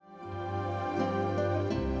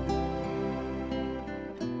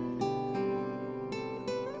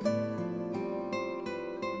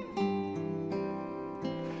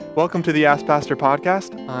Welcome to the Ask Pastor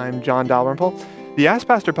podcast. I'm John Dalrymple. The Ask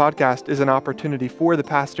Pastor podcast is an opportunity for the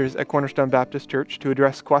pastors at Cornerstone Baptist Church to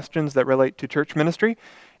address questions that relate to church ministry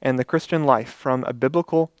and the Christian life from a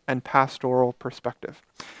biblical and pastoral perspective.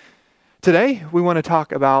 Today, we want to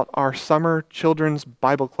talk about our Summer Children's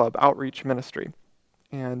Bible Club outreach ministry.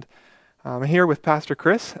 And I'm here with Pastor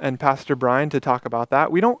Chris and Pastor Brian to talk about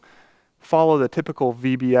that. We don't follow the typical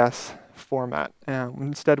VBS format.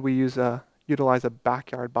 Instead, we utilize a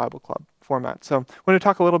backyard Bible club format. So I'm going to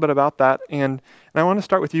talk a little bit about that, and I want to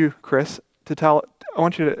start with you, Chris. I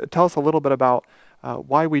want you to tell us a little bit about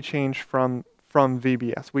why we changed from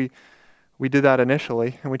VBS. We did that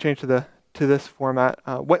initially, and we changed to this format.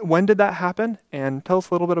 When did that happen? And tell us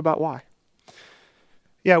a little bit about why.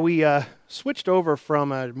 Yeah, we switched over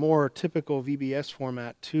from a more typical VBS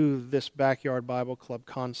format to this backyard Bible club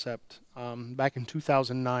concept back in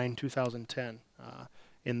 2009, 2010.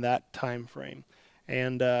 In that time frame.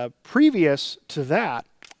 And previous to that,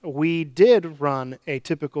 we did run a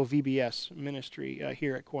typical VBS ministry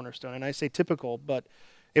here at Cornerstone. And I say typical, but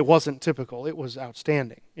it wasn't typical. It was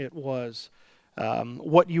outstanding. It was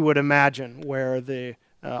what you would imagine, where the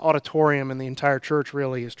auditorium and the entire church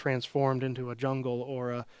really is transformed into a jungle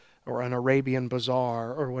or an Arabian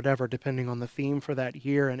bazaar or whatever, depending on the theme for that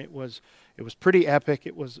year. And it was pretty epic.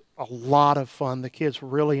 It was a lot of fun. The kids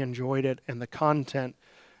really enjoyed it, and the content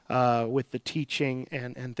with the teaching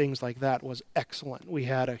and things like that was excellent. We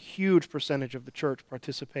had a huge percentage of the church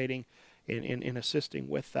participating in assisting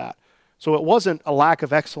with that. So it wasn't a lack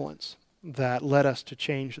of excellence that led us to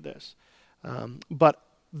change this. But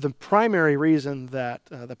the primary reason that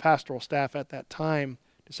the pastoral staff at that time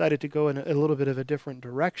decided to go in a little bit of a different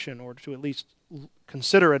direction, or to at least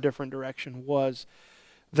consider a different direction, was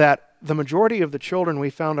that the majority of the children we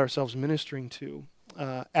found ourselves ministering to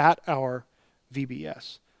at our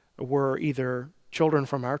VBS were either children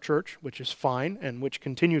from our church, which is fine, and which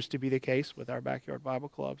continues to be the case with our backyard Bible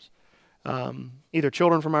clubs, either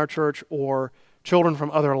children from our church or children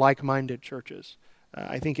from other like-minded churches.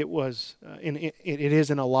 I think it is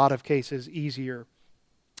in a lot of cases easier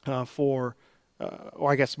or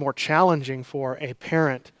I guess more challenging for a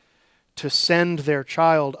parent to send their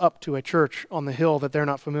child up to a church on the hill that they're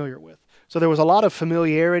not familiar with. So there was a lot of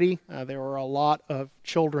familiarity. There were a lot of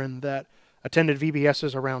children that attended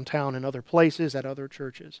VBSs around town and other places at other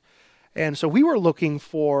churches. And so we were looking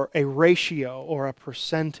for a ratio or a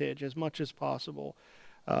percentage, as much as possible,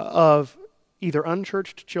 of either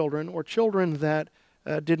unchurched children or children that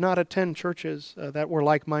did not attend churches that were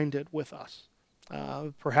like-minded with us,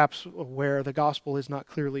 perhaps where the gospel is not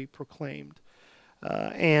clearly proclaimed.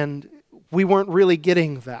 And we weren't really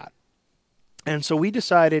getting that. And so we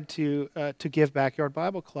decided to give Backyard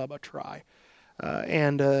Bible Club a try.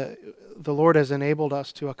 And the Lord has enabled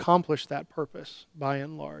us to accomplish that purpose by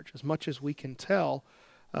and large. As much as we can tell,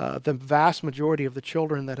 the vast majority of the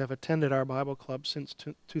children that have attended our Bible Club since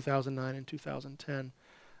 2009 and 2010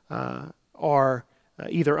 are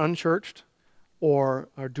either unchurched or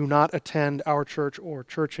do not attend our church or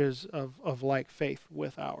churches of like faith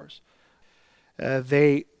with ours.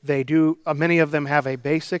 They do. Many of them have a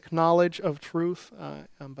basic knowledge of truth,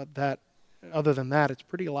 but other than that, it's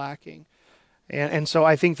pretty lacking. And so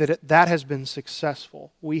I think that has been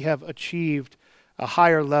successful. We have achieved a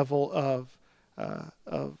higher level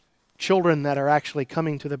of children that are actually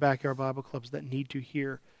coming to the backyard Bible clubs that need to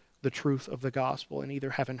hear the truth of the gospel and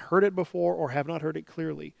either haven't heard it before or have not heard it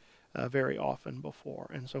clearly very often before.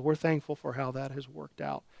 And so we're thankful for how that has worked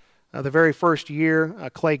out. The very first year,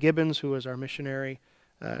 Clay Gibbons, who is our missionary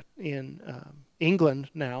in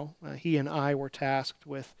England now, he and I were tasked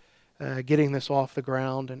with getting this off the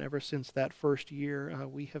ground, and ever since that first year,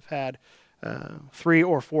 we have had 3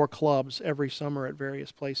 or 4 clubs every summer at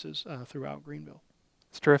various places throughout Greenville.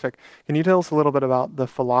 It's terrific. Can you tell us a little bit about the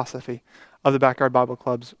philosophy of the Backyard Bible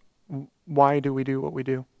Clubs? Why do we do what we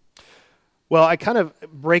do? Well, I kind of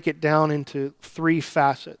break it down into 3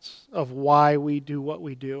 facets of why we do what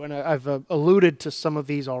we do, and I've alluded to some of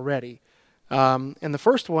these already. And the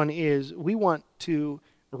first one is we want to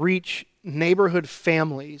reach neighborhood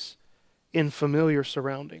families in familiar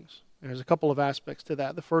surroundings. And there's a couple of aspects to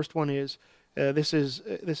that. The first one is this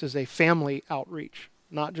is a family outreach,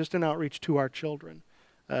 not just an outreach to our children.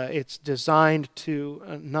 It's designed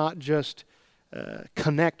to not just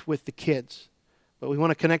connect with the kids, but we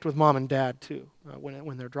want to connect with mom and dad too.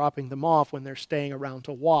 When they're dropping them off, when they're staying around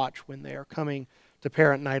to watch, when they are coming to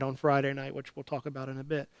parent night on Friday night, which we'll talk about in a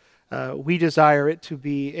bit. We desire it to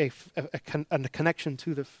be a connection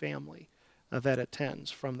to the family that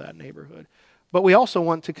attends from that neighborhood. But we also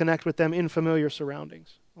want to connect with them in familiar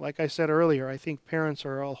surroundings. Like I said earlier, I think parents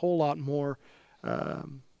are a whole lot more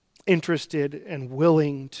interested and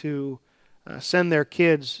willing to send their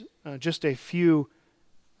kids just a few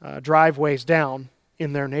driveways down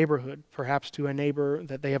in their neighborhood, perhaps to a neighbor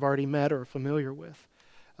that they have already met or are familiar with,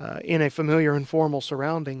 in a familiar and formal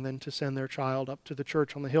surrounding, than to send their child up to the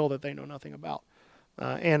church on the hill that they know nothing about.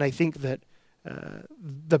 And I think that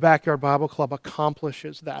the Backyard Bible Club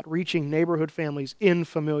accomplishes that, reaching neighborhood families in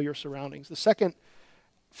familiar surroundings. The second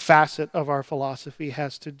facet of our philosophy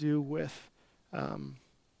has to do with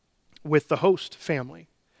the host family.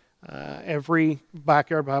 Every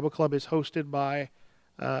Backyard Bible Club is hosted by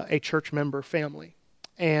a church member family.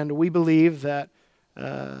 And we believe that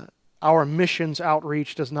our missions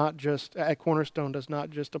outreach at Cornerstone does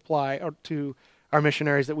not just apply to our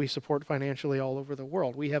missionaries that we support financially all over the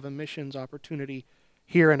world. We have a missions opportunity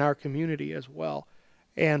here in our community as well.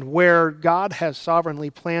 And where God has sovereignly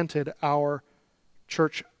planted our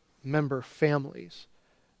church member families,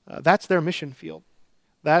 that's their mission field.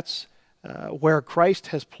 That's where Christ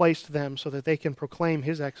has placed them so that they can proclaim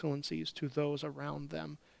His excellencies to those around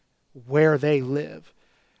them where they live.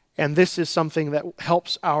 And this is something that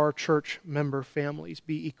helps our church member families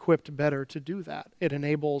be equipped better to do that. It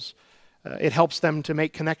enables, it helps them to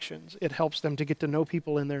make connections. It helps them to get to know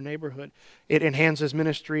people in their neighborhood. It enhances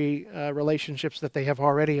ministry relationships that they have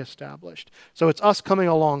already established. So it's us coming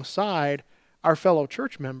alongside our fellow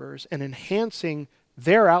church members and enhancing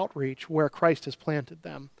their outreach where Christ has planted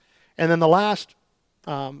them. And then the last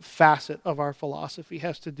facet of our philosophy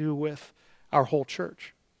has to do with our whole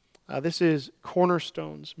church. This is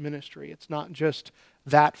Cornerstone's ministry. It's not just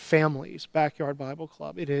that family's Backyard Bible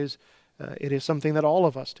Club. It is something that all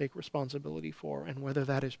of us take responsibility for. And whether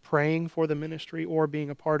that is praying for the ministry or being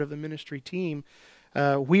a part of the ministry team,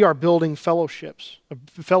 we are building fellowship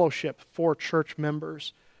for church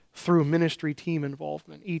members through ministry team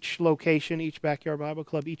involvement. Each location, each Backyard Bible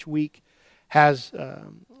Club, each week has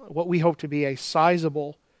what we hope to be a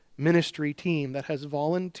sizable ministry team that has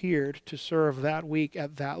volunteered to serve that week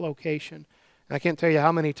at that location. And I can't tell you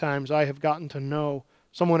how many times I have gotten to know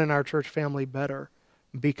someone in our church family better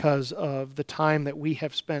because of the time that we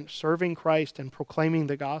have spent serving Christ and proclaiming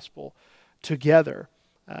the gospel together.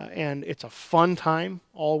 And it's a fun time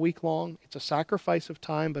all week long. It's a sacrifice of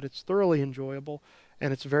time, but it's thoroughly enjoyable.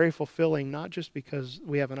 And it's very fulfilling, not just because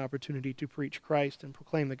we have an opportunity to preach Christ and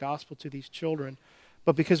proclaim the gospel to these children,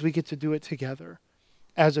 but because we get to do it together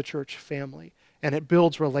as a church family. And it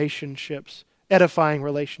builds relationships, edifying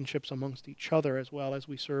relationships amongst each other as well as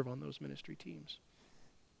we serve on those ministry teams.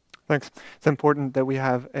 Thanks. It's important that we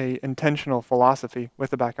have an intentional philosophy with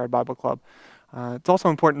the Backyard Bible Club. It's also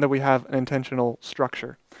important that we have an intentional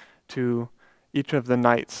structure to each of the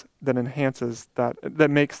nights that enhances that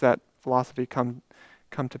makes that philosophy come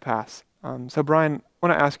to pass. So Brian, I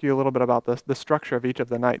want to ask you a little bit about the structure of each of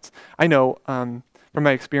the nights. I know from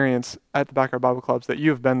my experience at the Backyard Bible Clubs that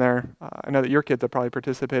you've been there. I know that your kids have probably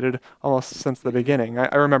participated almost since the beginning.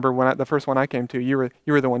 I remember when the first one I came to, you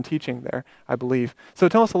were the one teaching there, I believe. So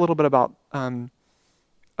tell us a little bit about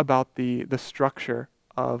the structure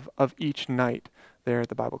of each night there at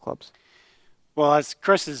the Bible Clubs. Well, as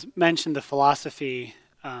Chris has mentioned, the philosophy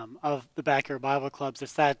of the Backyard Bible Clubs,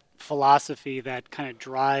 it's that philosophy that kind of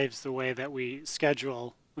drives the way that we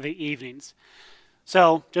schedule the evenings.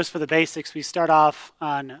 So just for the basics, we start off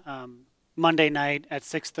on Monday night at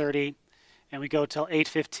 6:30, and we go till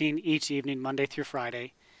 8:15 each evening, Monday through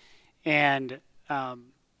Friday. And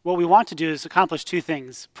what we want to do is accomplish two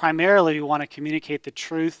things. Primarily, we want to communicate the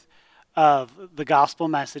truth of the gospel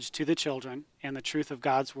message to the children and the truth of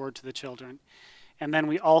God's word to the children. And then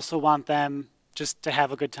we also want them just to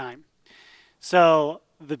have a good time. So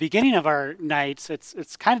the beginning of our nights,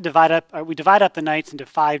 it's kind of divide up. We divide up the nights into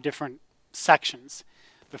 5 different sections.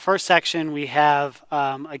 The first section, we have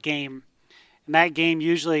a game, and that game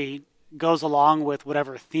usually goes along with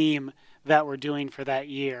whatever theme that we're doing for that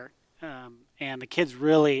year. And the kids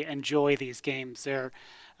really enjoy these games. They're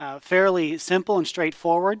fairly simple and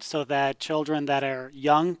straightforward so that children that are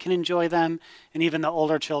young can enjoy them, and even the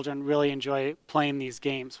older children really enjoy playing these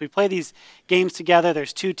games. We play these games together.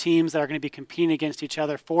 There's 2 teams that are going to be competing against each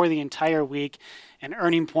other for the entire week and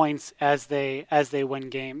earning points as they win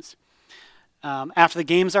games. After the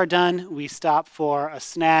games are done, we stop for a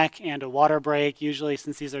snack and a water break. Usually,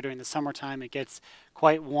 since these are during the summertime, it gets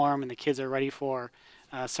quite warm and the kids are ready for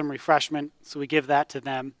some refreshment, so we give that to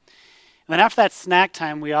them. And then after that snack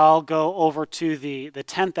time, we all go over to the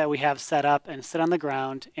tent that we have set up and sit on the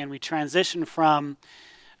ground, and we transition from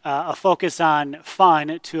a focus on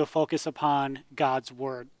fun to a focus upon God's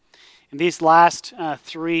Word. And these last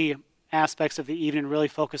 3 aspects of the evening really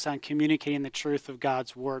focus on communicating the truth of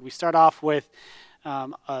God's Word. We start off with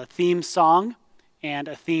a theme song, and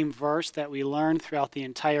a theme verse that we learn throughout the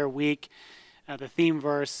entire week. The theme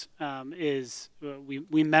verse is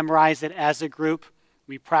we memorize it as a group,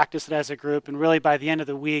 we practice it as a group, and really by the end of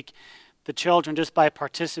the week, the children, just by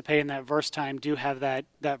participating in that verse time, do have that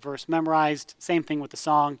verse memorized. Same thing with the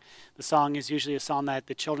song. The song is usually a song that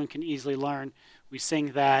the children can easily learn. We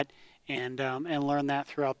sing that and learn that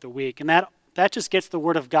throughout the week. And that just gets the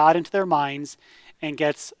Word of God into their minds and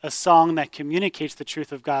gets a song that communicates the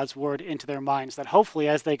truth of God's Word into their minds, that hopefully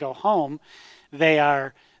as they go home, they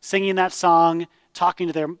are singing that song, talking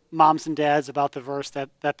to their moms and dads about the verse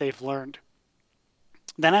that they've learned.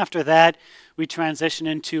 Then after that, we transition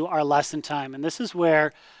into our lesson time. And this is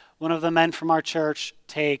where one of the men from our church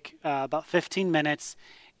take about 15 minutes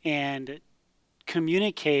and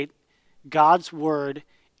communicate God's Word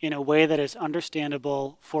in a way that is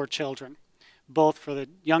understandable for children, both for the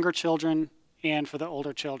younger children and for the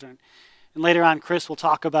older children. And later on, Chris will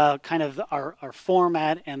talk about kind of our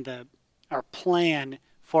format and our plan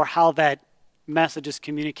for how that message is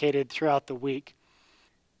communicated throughout the week.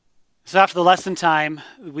 So after the lesson time,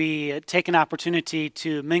 we take an opportunity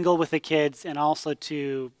to mingle with the kids and also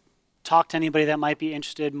to talk to anybody that might be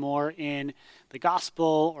interested more in the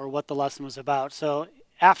gospel or what the lesson was about. So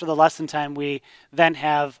after the lesson time, we then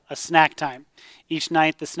have a snack time. Each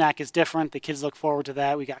night the snack is different. The kids look forward to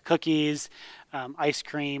that. We got cookies, ice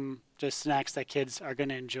cream, just snacks that kids are going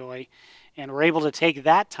to enjoy. And we're able to take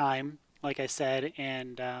that time, like I said,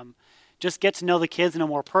 and just get to know the kids on a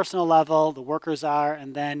more personal level, the workers are,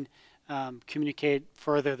 and then communicate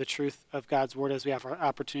further the truth of God's Word as we have our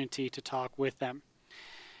opportunity to talk with them.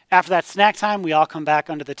 After that snack time, we all come back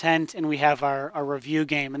under the tent and we have our review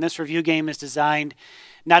game. And this review game is designed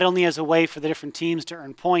not only as a way for the different teams to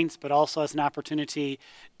earn points, but also as an opportunity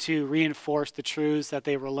to reinforce the truths that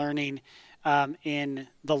they were learning in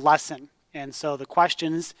the lesson. And so the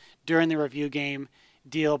questions during the review game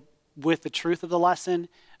deal with the truth of the lesson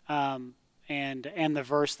and the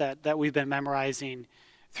verse that we've been memorizing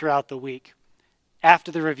throughout the week. After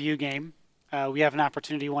the review game, we have an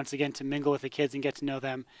opportunity once again to mingle with the kids and get to know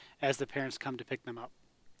them as the parents come to pick them up.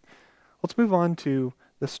 Let's move on to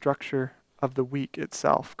the structure of the week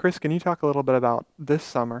itself. Chris, can you talk a little bit about this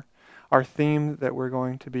summer, our theme that we're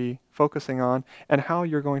going to be focusing on, and how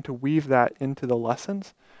you're going to weave that into the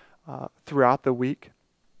lessons throughout the week?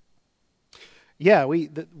 Yeah,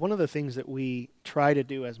 one of the things that we try to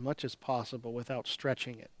do as much as possible without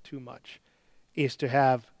stretching it too much is to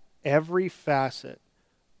have every facet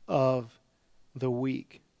of the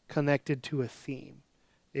week connected to a theme.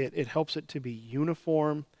 It helps it to be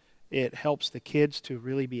uniform. It helps the kids to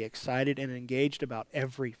really be excited and engaged about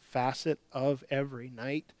every facet of every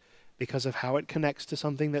night because of how it connects to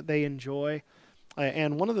something that they enjoy.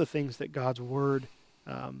 And one of the things that God's Word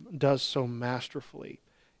does so masterfully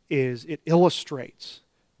is it illustrates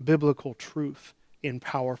biblical truth in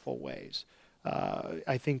powerful ways.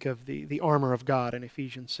 I think of the armor of God in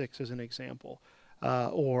Ephesians 6 as an example,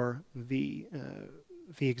 or the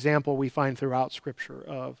example we find throughout Scripture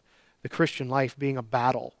of the Christian life being a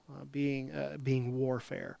battle, being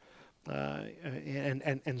warfare,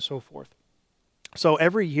 and so forth. So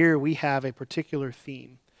every year we have a particular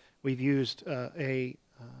theme. We've used a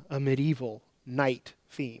medieval knight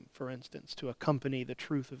theme, for instance, to accompany the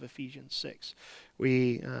truth of Ephesians 6.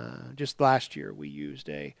 We just last year we used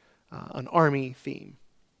an army theme,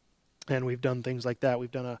 and we've done things like that.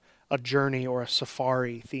 We've done a journey or a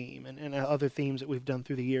safari theme, and other themes that we've done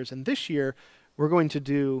through the years. And this year we're going to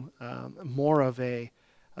do more of a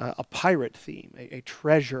pirate theme, a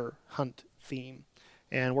treasure hunt theme,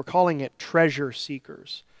 and we're calling it Treasure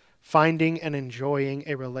Seekers, finding and enjoying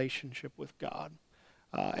a relationship with God.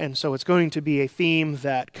 And so it's going to be a theme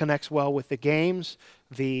that connects well with the games.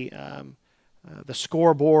 The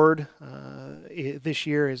scoreboard this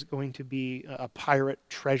year is going to be a pirate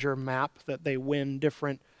treasure map that they win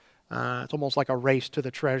different. It's almost like a race to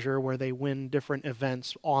the treasure where they win different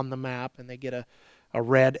events on the map, and they get a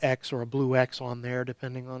red X or a blue X on there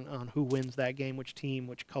depending on who wins that game,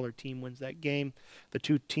 which colored team wins that game. The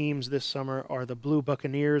two teams this summer are the Blue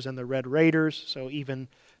Buccaneers and the Red Raiders, so even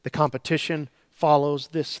the competition follows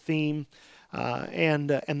this theme. And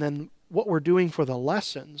then what we're doing for the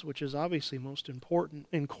lessons, which is obviously most important,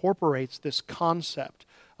 incorporates this concept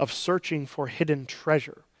of searching for hidden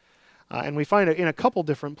treasure. And we find it in a couple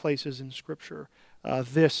different places in Scripture.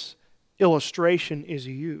 This illustration is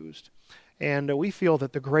used. And we feel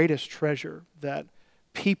that the greatest treasure that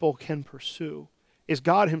people can pursue is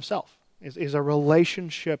God Himself, is a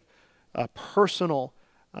relationship, a personal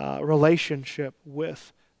relationship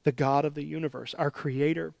with the God of the universe, our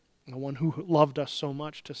Creator, the one who loved us so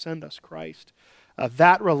much to send us Christ.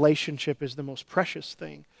 That relationship is the most precious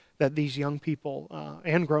thing that these young people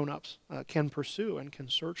and grown-ups can pursue and can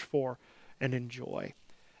search for and enjoy.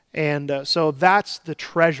 And so that's the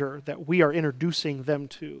treasure that we are introducing them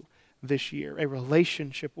to this year, a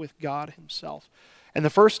relationship with God himself. And the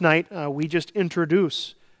first night, we just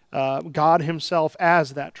introduce God himself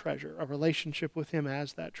as that treasure, a relationship with him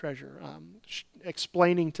as that treasure,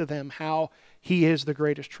 explaining to them how he is the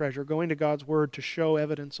greatest treasure, going to God's word to show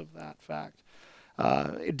evidence of that fact.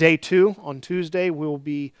 Day 2, on Tuesday, we'll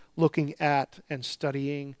be looking at and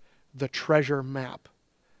studying the treasure map,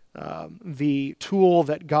 the tool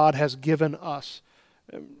that God has given us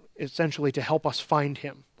essentially to help us find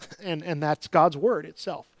him. And that's God's word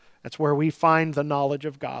itself. That's where we find the knowledge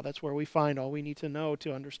of God. That's where we find all we need to know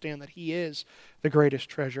to understand that he is the greatest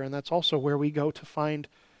treasure. And that's also where we go to find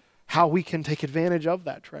how we can take advantage of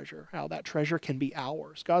that treasure, how that treasure can be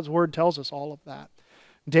ours. God's word tells us all of that.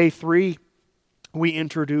 Day 3, we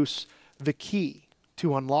introduce the key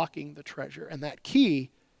to unlocking the treasure. And that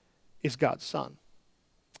key is God's Son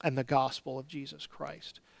and the gospel of Jesus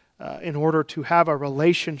Christ. In order to have a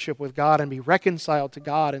relationship with God and be reconciled to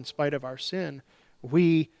God in spite of our sin,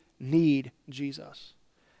 we need Jesus.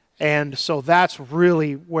 And so that's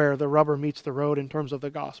really where the rubber meets the road in terms of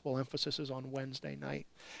the gospel. Emphasis is on Wednesday night.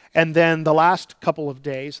 And then the last couple of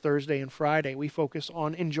days, Thursday and Friday, we focus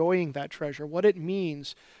on enjoying that treasure, what it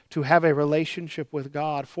means to have a relationship with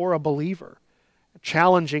God for a believer,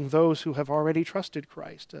 challenging those who have already trusted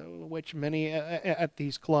Christ, which many at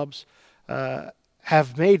these clubs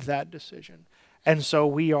have made that decision. And so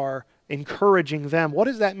we are encouraging them. What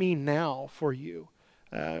does that mean now for you?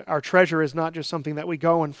 Our treasure is not just something that we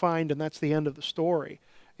go and find and that's the end of the story.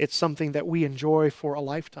 It's something that we enjoy for a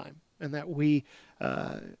lifetime and that we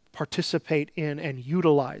participate in and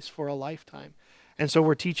utilize for a lifetime. And so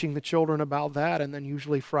we're teaching the children about that, and then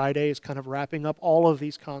usually Friday is kind of wrapping up all of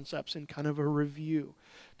these concepts in kind of a review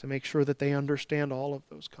to make sure that they understand all of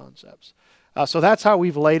those concepts. So that's how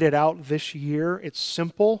we've laid it out this year. It's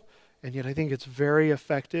simple, and yet I think it's very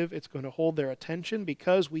effective. It's going to hold their attention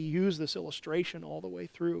because we use this illustration all the way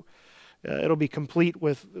through. It'll be complete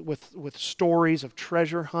with stories of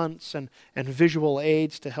treasure hunts and visual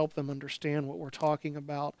aids to help them understand what we're talking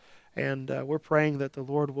about. And we're praying that the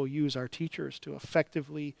Lord will use our teachers to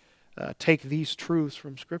effectively take these truths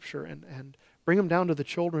from Scripture and bring them down to the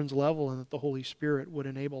children's level, and that the Holy Spirit would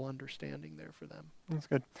enable understanding there for them. That's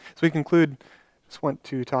good. So we conclude, just want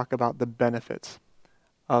to talk about the benefits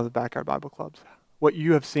of the Backyard Bible Clubs. What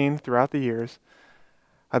you have seen throughout the years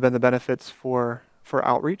have been the benefits for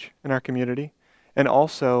outreach in our community, and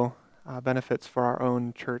also benefits for our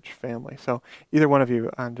own church family. So either one of you,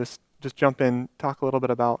 just jump in, talk a little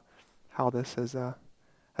bit about how this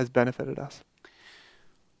has benefited us.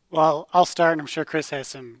 Well, I'll start, and I'm sure Chris has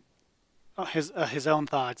some his own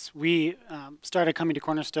thoughts. We started coming to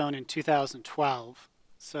Cornerstone in 2012,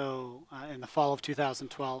 so in the fall of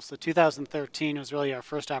 2012. So 2013 was really our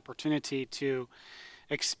first opportunity to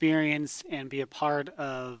experience and be a part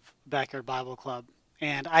of Backyard Bible Club.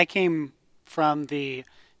 And I came from the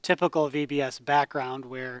typical VBS background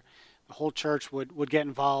where the whole church would get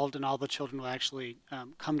involved and all the children would actually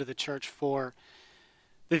come to the church for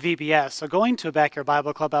the VBS. So going to a Backyard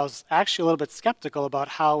Bible Club, I was actually a little bit skeptical about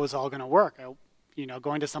how it was all going to work.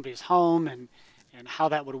 Going to somebody's home and how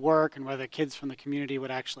that would work and whether kids from the community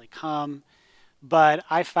would actually come. But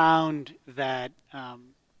I found that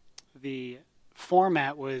the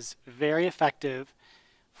format was very effective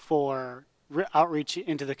for outreach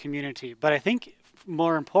into the community. But I think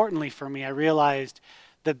more importantly for me, I realized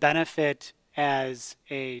the benefit as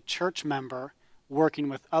a church member working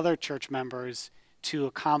with other church members to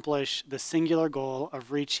accomplish the singular goal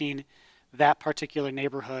of reaching that particular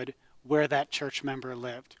neighborhood where that church member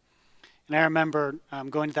lived. And I remember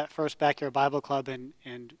going to that first Backyard Bible Club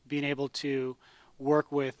and being able to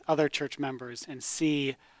work with other church members and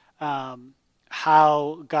see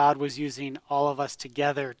how God was using all of us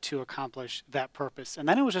together to accomplish that purpose. And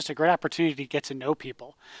then it was just a great opportunity to get to know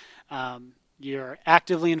people. You're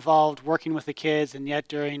actively involved working with the kids, and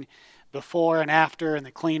yet before and after and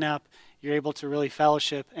the cleanup, you're able to really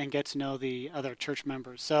fellowship and get to know the other church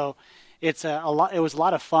members. So it was a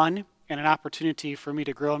lot of fun and an opportunity for me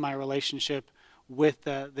to grow in my relationship with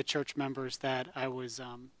the church members that I was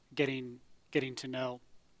getting to know.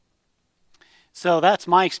 So that's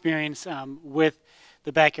my experience with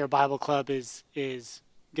the Backyard Bible Club is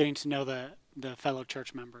getting to know the fellow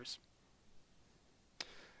church members.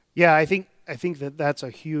 Yeah, I think that's a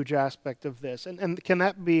huge aspect of this. And can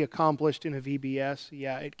that be accomplished in a VBS?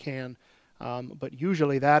 Yeah, it can. But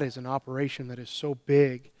usually that is an operation that is so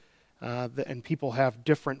big and people have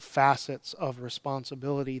different facets of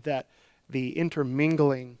responsibility, that the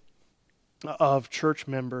intermingling of church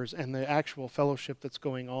members and the actual fellowship that's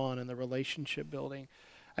going on and the relationship building,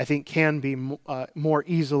 I think, can be more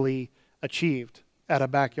easily achieved at a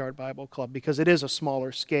backyard Bible club, because it is a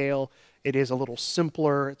smaller scale, it is a little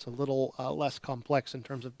simpler, it's a little less complex in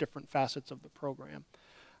terms of different facets of the program.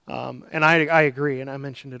 And I agree, and I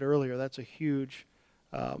mentioned it earlier, that's a huge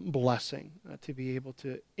blessing to be able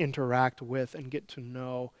to interact with and get to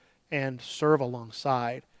know and serve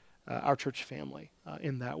alongside our church family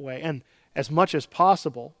in that way. And as much as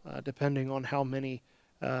possible, depending on how many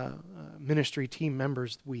ministry team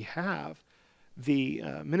members we have, the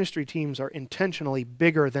ministry teams are intentionally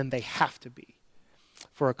bigger than they have to be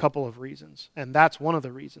for a couple of reasons. And that's one of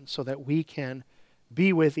the reasons, so that we can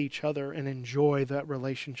be with each other and enjoy that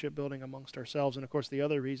relationship building amongst ourselves. And of course, the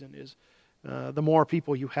other reason is the more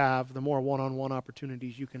people you have, the more one-on-one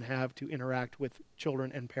opportunities you can have to interact with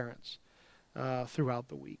children and parents throughout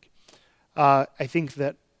the week. I think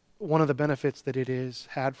that one of the benefits that it has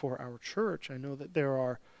had for our church, I know that there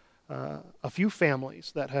are a few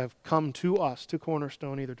families that have come to us, to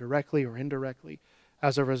Cornerstone, either directly or indirectly,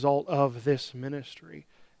 as a result of this ministry.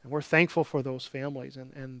 And we're thankful for those families,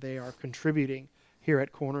 and they are contributing here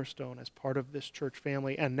at Cornerstone as part of this church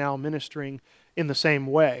family, and now ministering in the same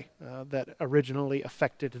way that originally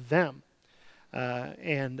affected them.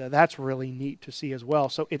 And that's really neat to see as well.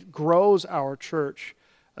 So it grows our church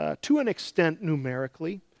to an extent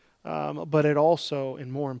numerically, but it also, and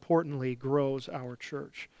more importantly, grows our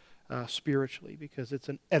church spiritually, because it's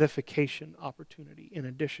an edification opportunity in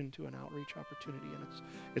addition to an outreach opportunity. And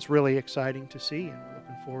it's really exciting to see, and we're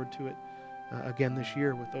looking forward to it again this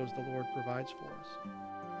year with those the Lord provides for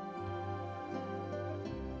us.